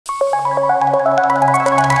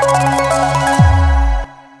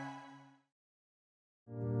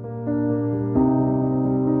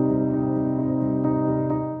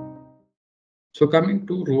So coming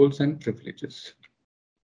to roles and privileges.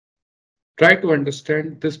 Try to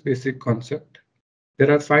understand this basic concept. There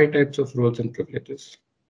are 5 types of roles and privileges.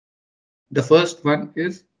 The first one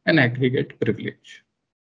is an aggregate privilege.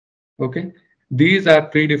 Okay. These are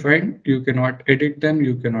predefined. You cannot edit them.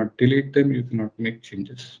 You cannot delete them. You cannot make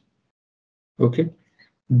changes. Okay.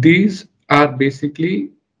 These are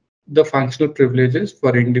basically the functional privileges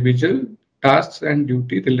for individual tasks and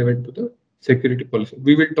duty relevant to the security policy.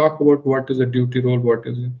 We will talk about what is a duty role, what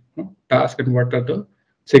is a task, and what are the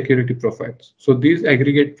security profiles. So these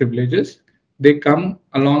aggregate privileges, they come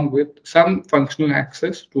along with some functional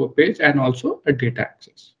access to a page and also a data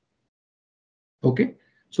access. Okay,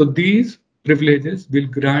 so these privileges will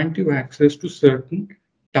grant you access to certain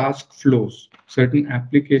task flows, certain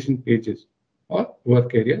application pages or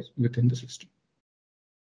work areas within the system.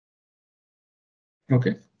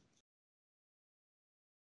 Okay.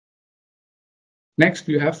 Next,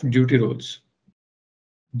 you have duty roles.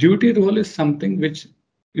 Duty role is something which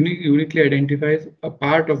uniquely identifies a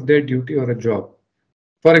part of their duty or a job.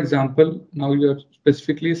 For example, now you're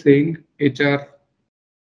specifically saying HR,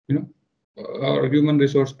 you know, or human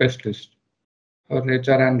resource specialist or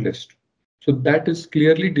HR analyst. So that is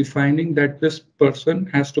clearly defining that this person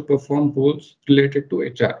has to perform roles related to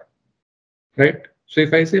HR, right? So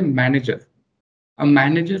if I say manager, a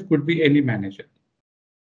manager could be any manager.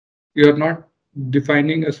 You're not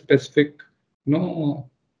defining a specific role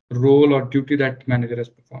or duty that manager is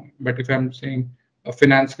performing. But if I'm saying a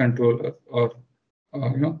finance controller or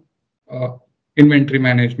uh, you know uh, inventory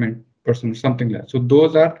management person, something like that, so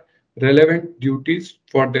those are relevant duties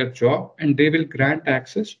for their job and they will grant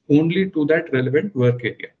access only to that relevant work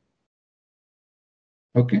area.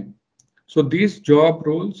 Okay, so these job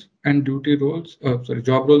roles and duty roles,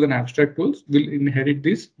 job roles and abstract roles will inherit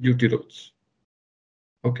these duty roles.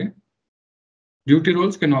 Okay. Duty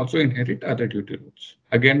roles can also inherit other duty roles.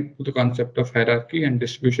 Again, to the concept of hierarchy and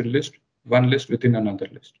distribution list, one list within another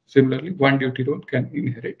list. Similarly, one duty role can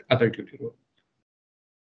inherit other duty role.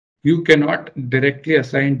 You cannot directly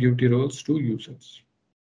assign duty roles to users.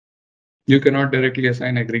 You cannot directly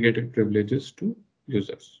assign aggregated privileges to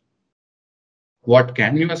users. What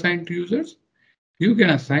can you assign to users? You can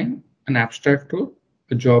assign an abstract role,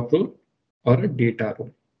 a job role, or a data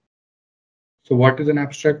role. So what is an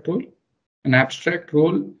abstract role? An abstract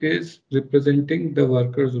role is representing the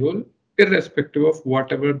worker's role irrespective of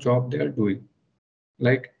whatever job they are doing,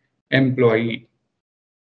 like employee.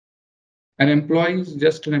 An employee is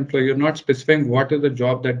just an employee. You're not specifying what is the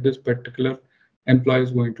job that this particular employee is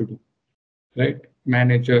going to do, right?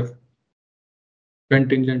 Manager,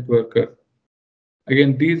 contingent worker.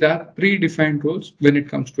 Again, these are predefined roles when it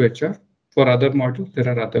comes to HR. For other modules, there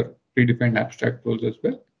are other predefined abstract roles as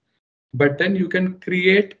well. But then you can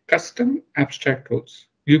create custom abstract roles.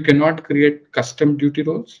 You cannot create custom duty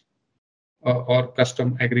roles or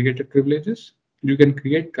custom aggregated privileges. You can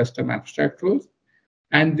create custom abstract roles,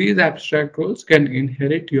 and these abstract roles can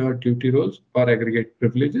inherit your duty roles or aggregate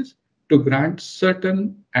privileges to grant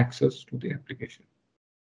certain access to the application,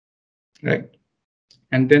 right?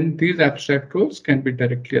 And then these abstract roles can be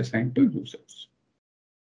directly assigned to users.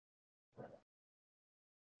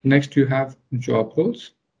 Next, you have job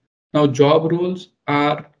roles. Now, job roles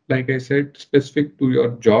are, like I said, specific to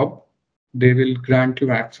your job. They will grant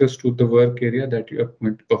you access to the work area that you are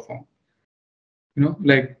going to perform.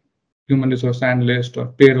 Like human resource analyst or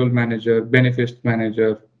payroll manager, benefits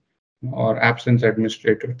manager, or absence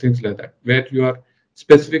administrator, things like that, where you are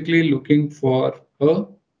specifically looking for a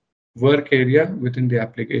work area within the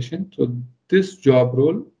application. So this job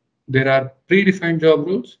role, there are predefined job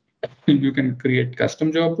roles. You can create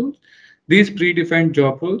custom job roles. These predefined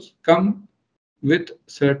job roles come with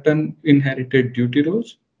certain inherited duty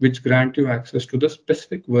roles, which grant you access to the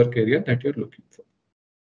specific work area that you're looking for.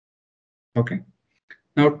 Okay.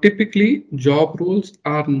 Now, typically, job roles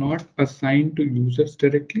are not assigned to users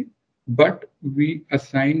directly, but we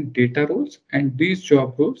assign data roles, and these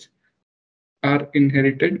job roles are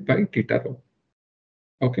inherited by data role.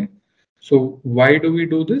 Okay, so why do we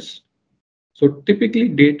do this? So typically,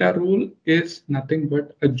 data role is nothing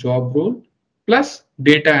but a job role plus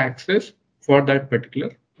data access for that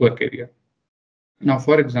particular work area. Now,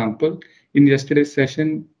 for example, in yesterday's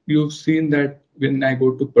session, you've seen that when I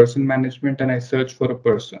go to person management and I search for a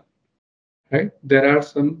person, right? There are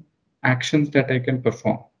some actions that I can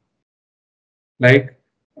perform, like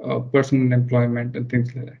personal employment and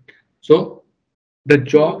things like that. So the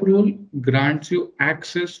job role grants you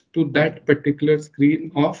access to that particular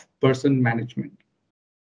screen of person management.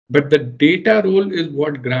 But the data role is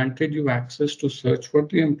what granted you access to search for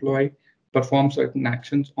the employee, perform certain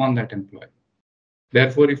actions on that employee.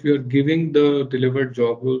 Therefore, if you are giving the delivered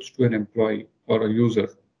job roles to an employee or a user,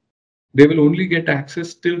 they will only get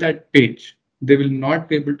access till that page. They will not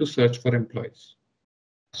be able to search for employees,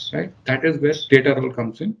 right? That is where data role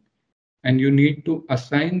comes in, and you need to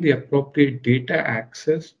assign the appropriate data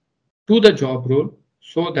access to the job role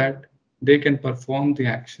so that they can perform the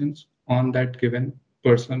actions on that given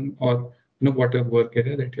person or whatever work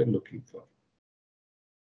area that you're looking for.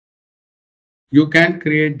 You can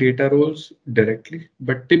create data roles directly,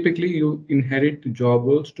 but typically you inherit job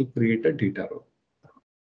roles to create a data role,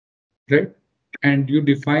 right? And you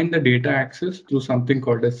define the data access through something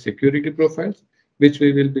called as security profiles, which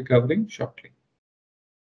we will be covering shortly.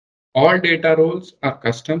 All data roles are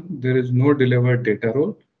custom. There is no delivered data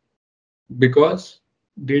role because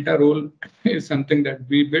data role is something that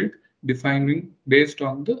we build defining based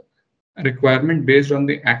on the requirement, based on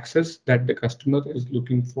the access that the customer is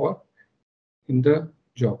looking for in the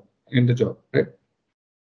job, right?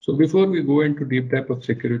 So before we go into deep dive of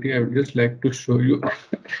security, I would just like to show you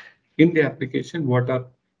in the application what are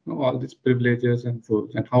all these privileges and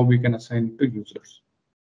roles and how we can assign it to users.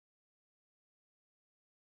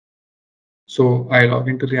 So I log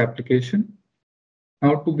into the application.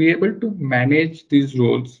 Now to be able to manage these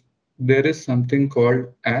roles, there is something called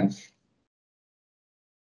as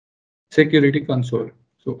security console.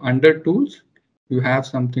 So under tools, you have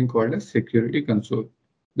something called as security console.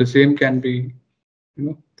 The same can be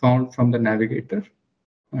found from the navigator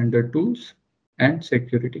under tools and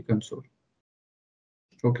security console.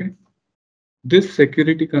 Okay. This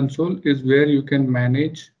security console is where you can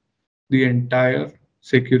manage the entire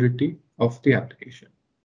security of the application.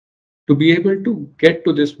 To be able to get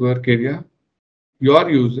to this work area, your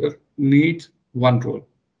user needs one role,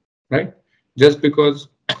 right? Just because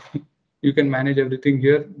you can manage everything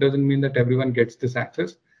here doesn't mean that everyone gets this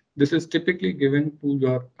access. This is typically given to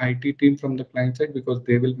your IT team from the client side because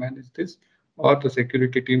they will manage this, or the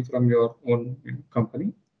security team from your own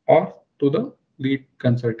company, or to the lead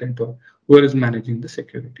consultant or whoever is managing the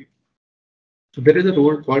security. So there is a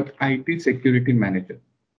role called IT security manager.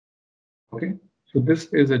 Okay, so this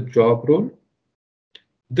is a job role.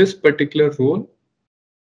 This particular role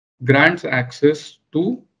grants access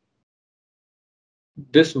to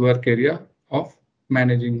this work area of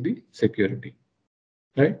managing the security,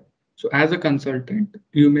 right? So as a consultant,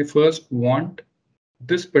 you may first want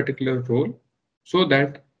this particular role so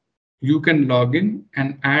that you can log in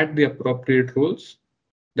and add the appropriate roles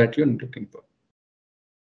that you're looking for.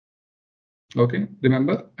 Okay,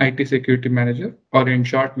 remember IT security manager, or in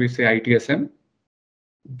short, we say ITSM.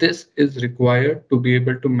 This is required to be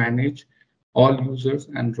able to manage all users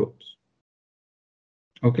and roles.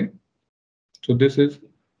 Okay, so this is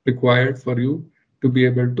required for you to be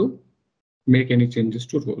able to make any changes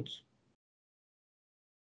to roles.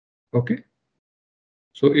 Okay,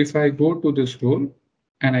 so if I go to this role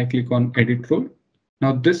and I click on edit role,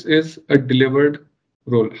 now this is a delivered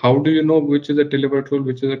role. How do you know which is a delivered role,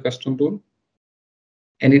 which is a custom role?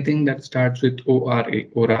 Anything that starts with ORA,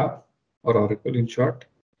 ORA, or Oracle in short,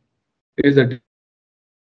 is a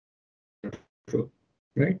delivered role,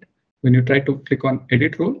 right? When you try to click on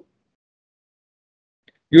edit role,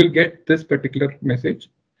 you will get this particular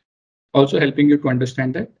message, also helping you to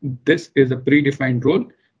understand that this is a predefined role.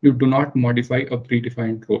 You do not modify a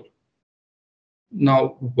predefined role.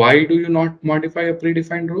 Now, why do you not modify a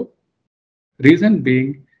predefined role? Reason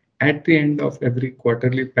being, at the end of every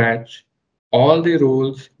quarterly patch, all the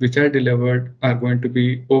roles which are delivered are going to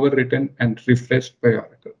be overwritten and refreshed by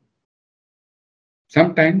Oracle.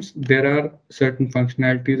 Sometimes there are certain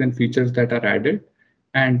functionalities and features that are added,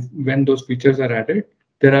 and when those features are added,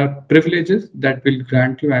 there are privileges that will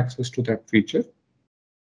grant you access to that feature.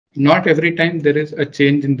 Not every time there is a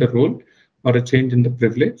change in the role or a change in the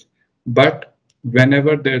privilege, but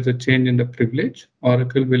whenever there's a change in the privilege,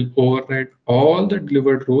 Oracle will override all the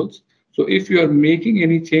delivered roles. So if you are making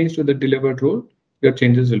any change to the delivered role, your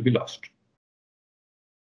changes will be lost.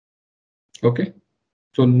 Okay.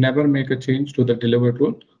 So never make a change to the delivered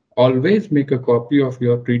role. Always make a copy of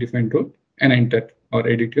your predefined role and enter or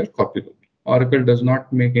edit your copy role. Oracle does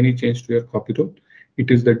not make any change to your copy role.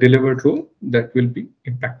 It is the delivered role that will be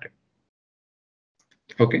impacted.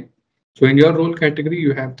 Okay. So in your role category,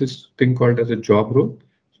 you have this thing called as a job role.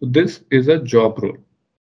 So this is a job role,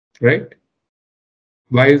 right?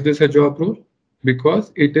 Why is this a job role?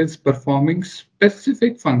 Because it is performing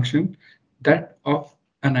specific function that of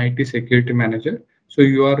an IT security manager. So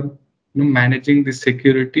you are managing the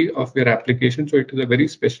security of your application. So it is a very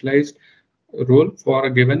specialized role for a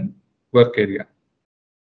given work area.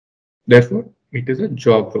 Therefore, it is a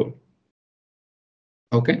job role.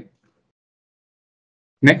 Okay.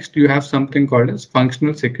 Next, you have something called as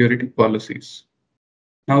functional security policies.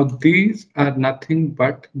 Now, these are nothing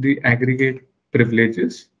but the aggregate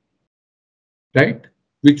privileges, right?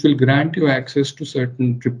 Which will grant you access to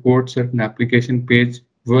certain reports, certain application page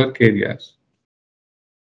work areas,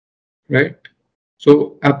 right?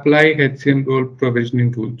 So apply HCM role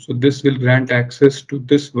provisioning rule. So this will grant access to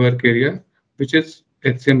this work area, which is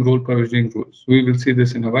HCM role provisioning rules. We will see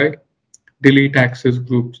this in a while. Delete access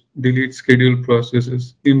groups, delete schedule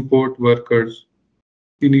processes, import workers,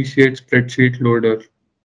 initiate spreadsheet loader,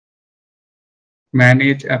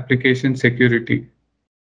 manage application security,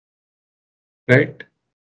 right?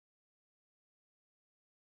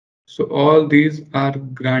 So all these are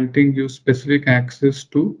granting you specific access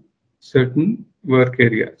to certain work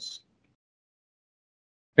areas.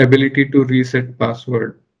 Ability to reset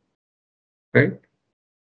password, right?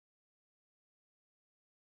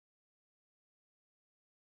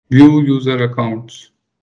 View user accounts.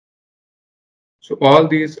 So all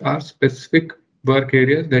these are specific work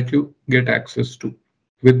areas that you get access to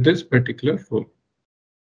with this particular role.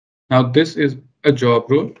 Now this is a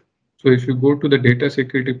job role. So if you go to the data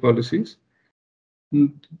security policies,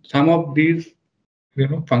 some of these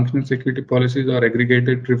functional security policies or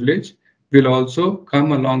aggregated privilege will also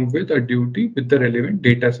come along with a duty with the relevant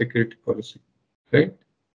data security policy, right?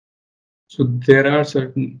 So there are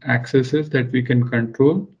certain accesses that we can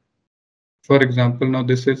control. For example, now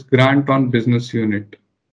this is grant on business unit.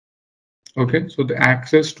 Okay, so the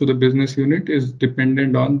access to the business unit is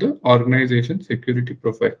dependent on the organization security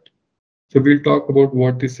profile. So we'll talk about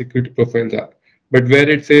what these security profiles are. But where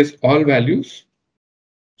it says all values,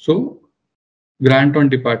 so grant on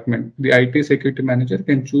department, the IT security manager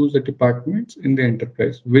can choose the departments in the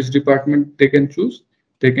enterprise. Which department they can choose?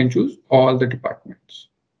 They can choose all the departments.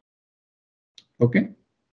 Okay.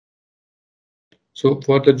 So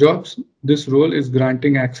for the jobs, this role is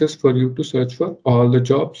granting access for you to search for all the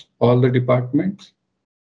jobs, all the departments.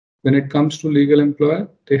 When it comes to legal employer,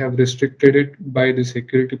 they have restricted it by the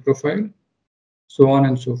security profile, so on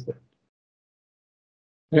and so forth,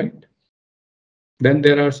 right? Then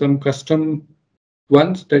there are some custom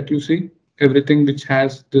ones that you see. Everything which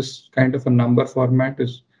has this kind of a number format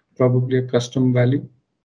is probably a custom value.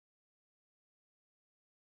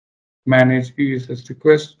 Manage ESS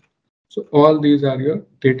request. So all these are your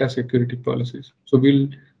data security policies. So we'll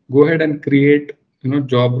go ahead and create,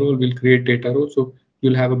 job role, we'll create data role. So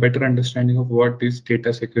you'll have a better understanding of what these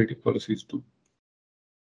data security policies do.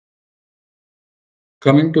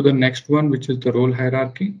 Coming to the next one, which is the role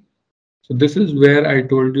hierarchy. So this is where I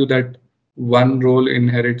told you that one role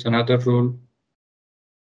inherits another role,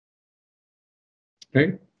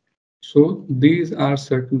 right? So these are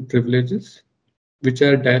certain privileges which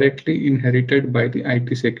are directly inherited by the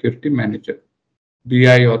IT security manager.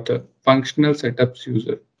 BI author, functional setups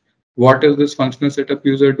user. What does this functional setup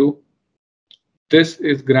user do? This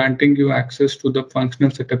is granting you access to the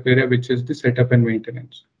functional setup area, which is the setup and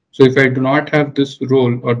maintenance. So if I do not have this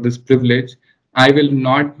role or this privilege, I will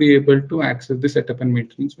not be able to access the setup and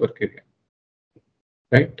maintenance work area,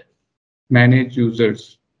 right? Manage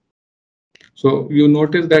users. So you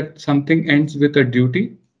notice that something ends with a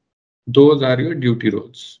duty. Those are your duty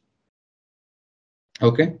roles.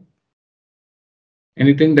 Okay.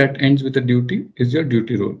 Anything that ends with a duty is your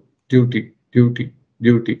duty role. Duty, duty,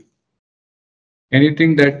 duty.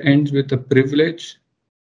 Anything that ends with a privilege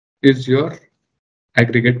is your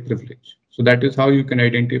aggregate privilege. So that is how you can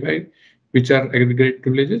identify which are aggregate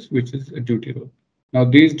privileges, which is a duty role. Now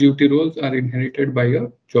these duty roles are inherited by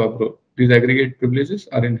your job role. These aggregate privileges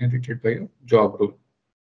are inherited by your job role.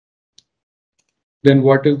 Then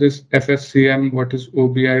what is this FSCM? What is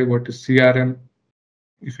OBI? What is CRM?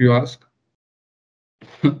 If you ask,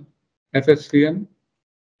 FSCM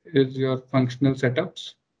is your functional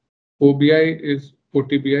setups. OBI is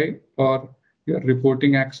OTBI or your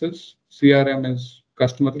reporting access. CRM is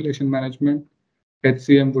customer relation management.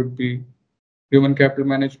 HCM would be human capital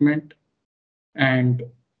management, and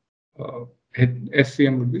uh,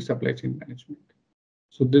 SCM would be supply chain management.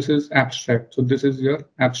 So this is abstract. So this is your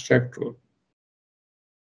abstract role.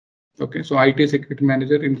 Okay, so IT security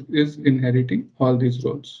manager is inheriting all these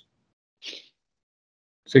roles.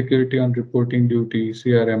 Security on reporting duty,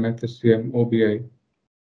 CRM, FSCM, OBI.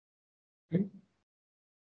 Right?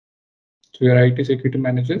 So your IT security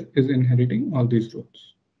manager is inheriting all these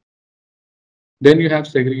roles. Then you have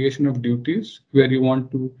segregation of duties where you want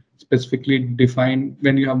to specifically define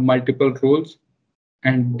when you have multiple roles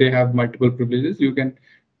and they have multiple privileges, you can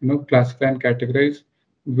classify and categorize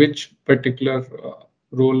which particular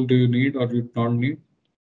role do you need or you don't need,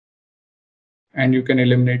 and you can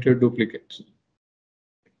eliminate your duplicates.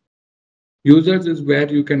 Users is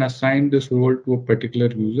where you can assign this role to a particular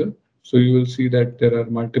user. So you will see that there are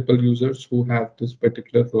multiple users who have this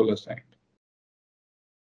particular role assigned.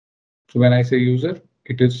 So when I say user,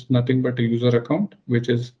 it is nothing but a user account, which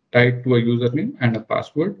is tied to a username and a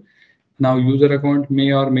password. Now, user account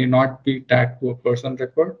may or may not be tagged to a person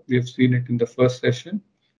record. We have seen it in the first session.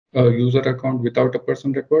 A user account without a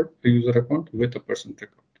person record, a user account with a person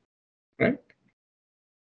record, right?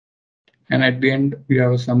 And at the end, we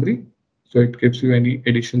have a summary. So it gives you any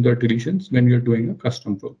additions or deletions when you're doing a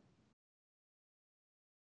custom role.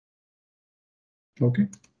 Okay.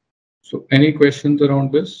 So any questions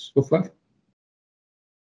around this so far?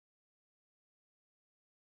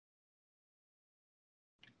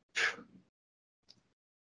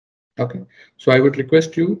 Okay. So I would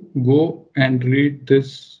request you go and read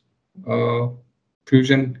this uh,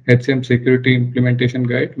 Fusion HCM security implementation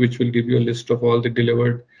guide, which will give you a list of all the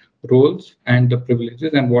delivered roles and the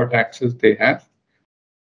privileges and what access they have.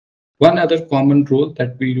 One other common role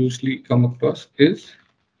that we usually come across is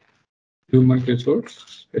human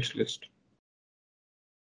resource specialist.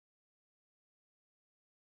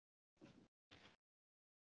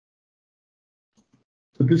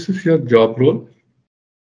 So this is your job role.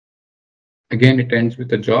 Again, it ends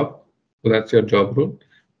with a job. So that's your job role.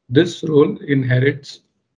 This role inherits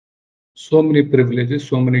so many privileges,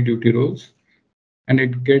 so many duty roles, and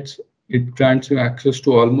it grants you access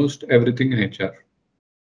to almost everything in HR,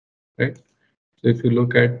 right? So if you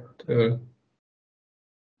look at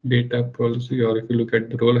data policy, or if you look at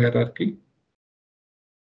the role hierarchy,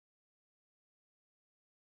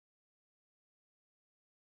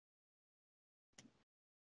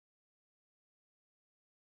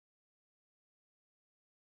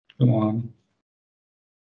 come on.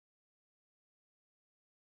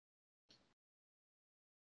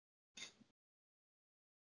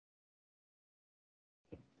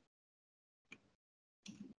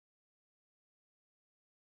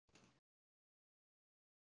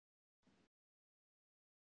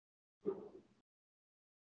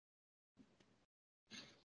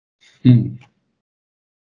 Hmm.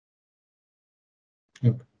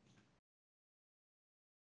 Okay.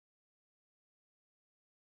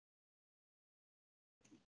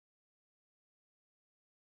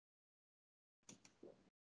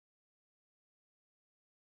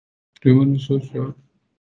 Human resource job.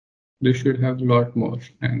 They should have a lot more.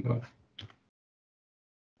 Hang on.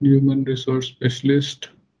 Human resource specialist.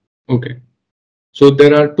 Okay. So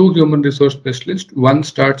there are two human resource specialists. One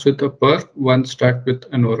starts with a per, one starts with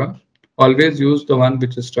an aura. Always use the one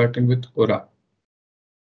which is starting with aura.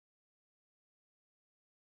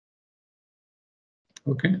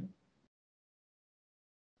 Okay.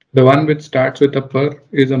 The one which starts with a per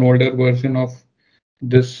is an older version of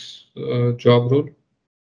this job role,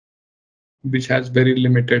 which has very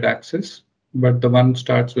limited access. But the one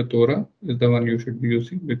starts with aura is the one you should be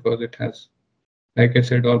using because it has, like I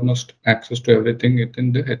said, almost access to everything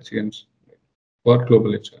within the HCMs for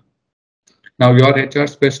global HR. Now, your HR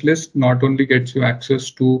specialist not only gets you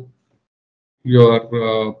access to your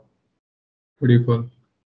what do you call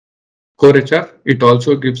core HR, it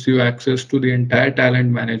also gives you access to the entire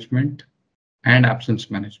talent management and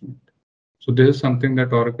absence management. So this is something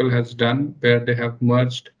that Oracle has done where they have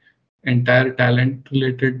merged entire talent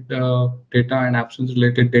related data and absence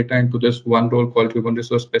related data into this one role called human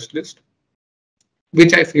resource specialist,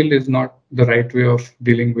 which I feel is not the right way of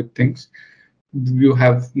dealing with things. You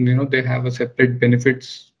have, they have a separate benefits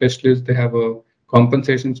specialist, they have a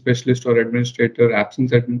compensation specialist or administrator,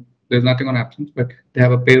 absence there's nothing on absence, but they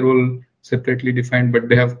have a payroll separately defined, but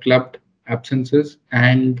they have clubbed absences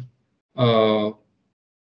and uh,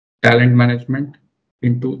 talent management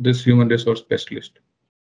into this human resource specialist.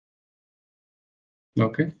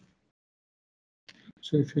 Okay,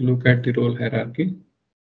 so if you look at the role hierarchy,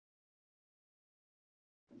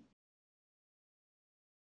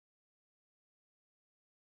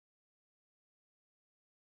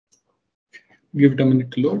 give it a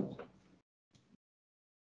minute to load.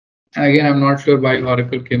 Again, I'm not sure why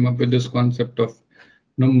Oracle came up with this concept of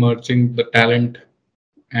merging the talent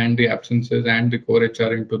and the absences and the core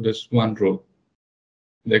HR into this one role.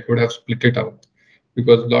 They could have split it out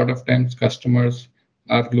because a lot of times customers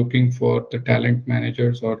are looking for the talent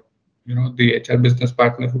managers or the HR business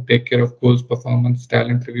partner who take care of goals, performance,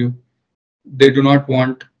 talent review. They do not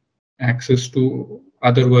want access to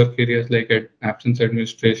other work areas like absence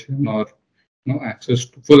administration or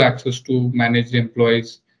full access to manage the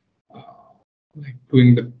employees, uh, like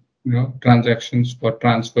doing the transactions for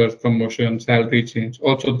transfers, promotion, salary change.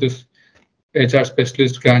 Also, this HR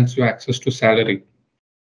specialist grants you access to salary.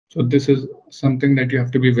 So this is something that you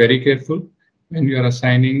have to be very careful. When you are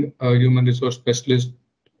assigning a human resource specialist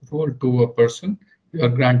role to a person, you are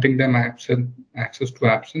granting them access to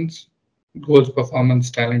absence, goals, performance,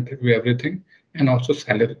 talent review, everything, and also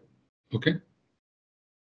salary. Okay.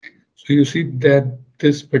 So you see that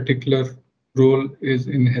this particular role is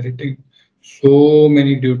inheriting so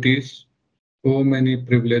many duties, so many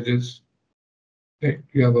privileges. Right?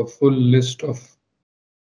 You have a full list of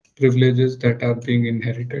privileges that are being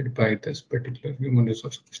inherited by this particular human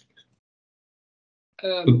resource specialist.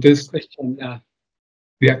 So this, Question.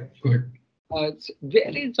 yeah, go ahead.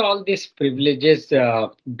 Where is all these privileges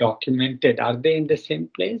documented? Are they in the same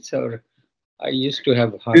place, or I used to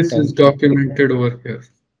have a hard This is time finding them? documented over here.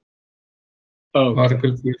 Okay.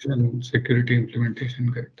 Oracle Fusion Security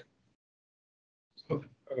Implementation Guide. So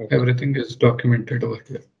Okay. everything is documented over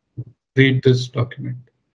here. Read this document.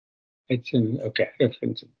 It's in okay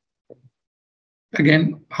reference.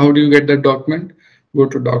 Again, how do you get that document? Go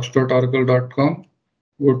to docs.oracle.com,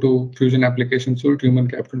 go to Fusion Application Suite, Human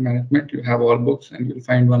Capital Management. You have all books and you'll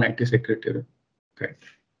find one IT secretary. Okay.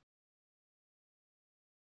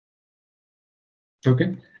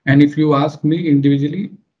 Okay. And if you ask me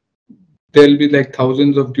individually, there'll be like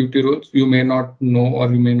thousands of duty roles. You may not know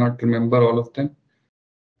or you may not remember all of them.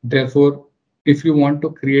 Therefore, if you want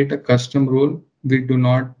to create a custom role, we do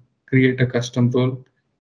not create a custom role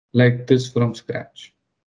like this from scratch.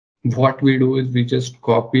 What we do is we just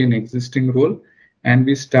copy an existing role and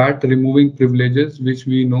we start removing privileges which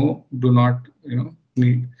we know do not,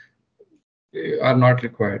 need, are not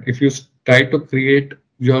required. If you try to create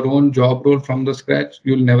your own job role from the scratch,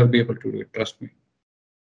 you'll never be able to do it. Trust me.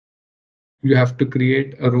 You have to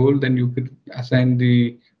create a role, then you could assign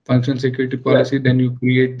the functional security Right. policy, then you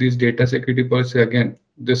create this data security policy. Again,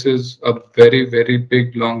 this is a very, very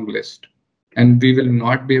big long list, and we will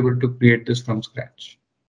not be able to create this from scratch.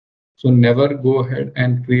 So never go ahead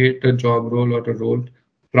and create a job role or a role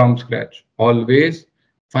from scratch. Always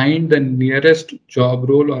find the nearest job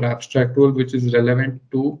role or abstract role which is relevant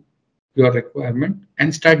to your requirement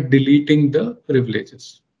and start deleting the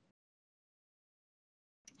privileges.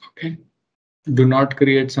 Okay. Do not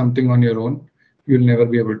create something on your own. You'll never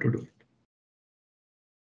be able to do it.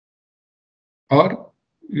 Or,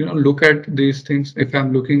 look at these things. If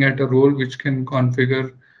I'm looking at a role which can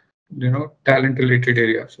configure, talent related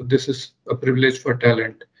area. So this is a privilege for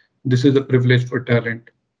talent. This is a privilege for talent,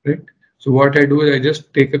 right? So what I do is I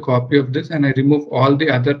just take a copy of this and I remove all the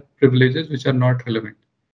other privileges which are not relevant.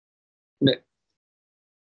 Right.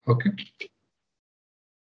 Okay.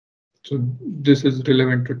 So this is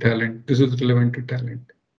relevant to talent. This is relevant to talent.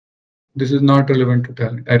 This is not relevant to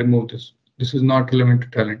talent. I remove this. This is not relevant to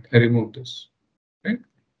talent. I remove this. Right.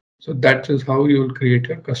 So that is how you will create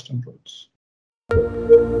your custom roles.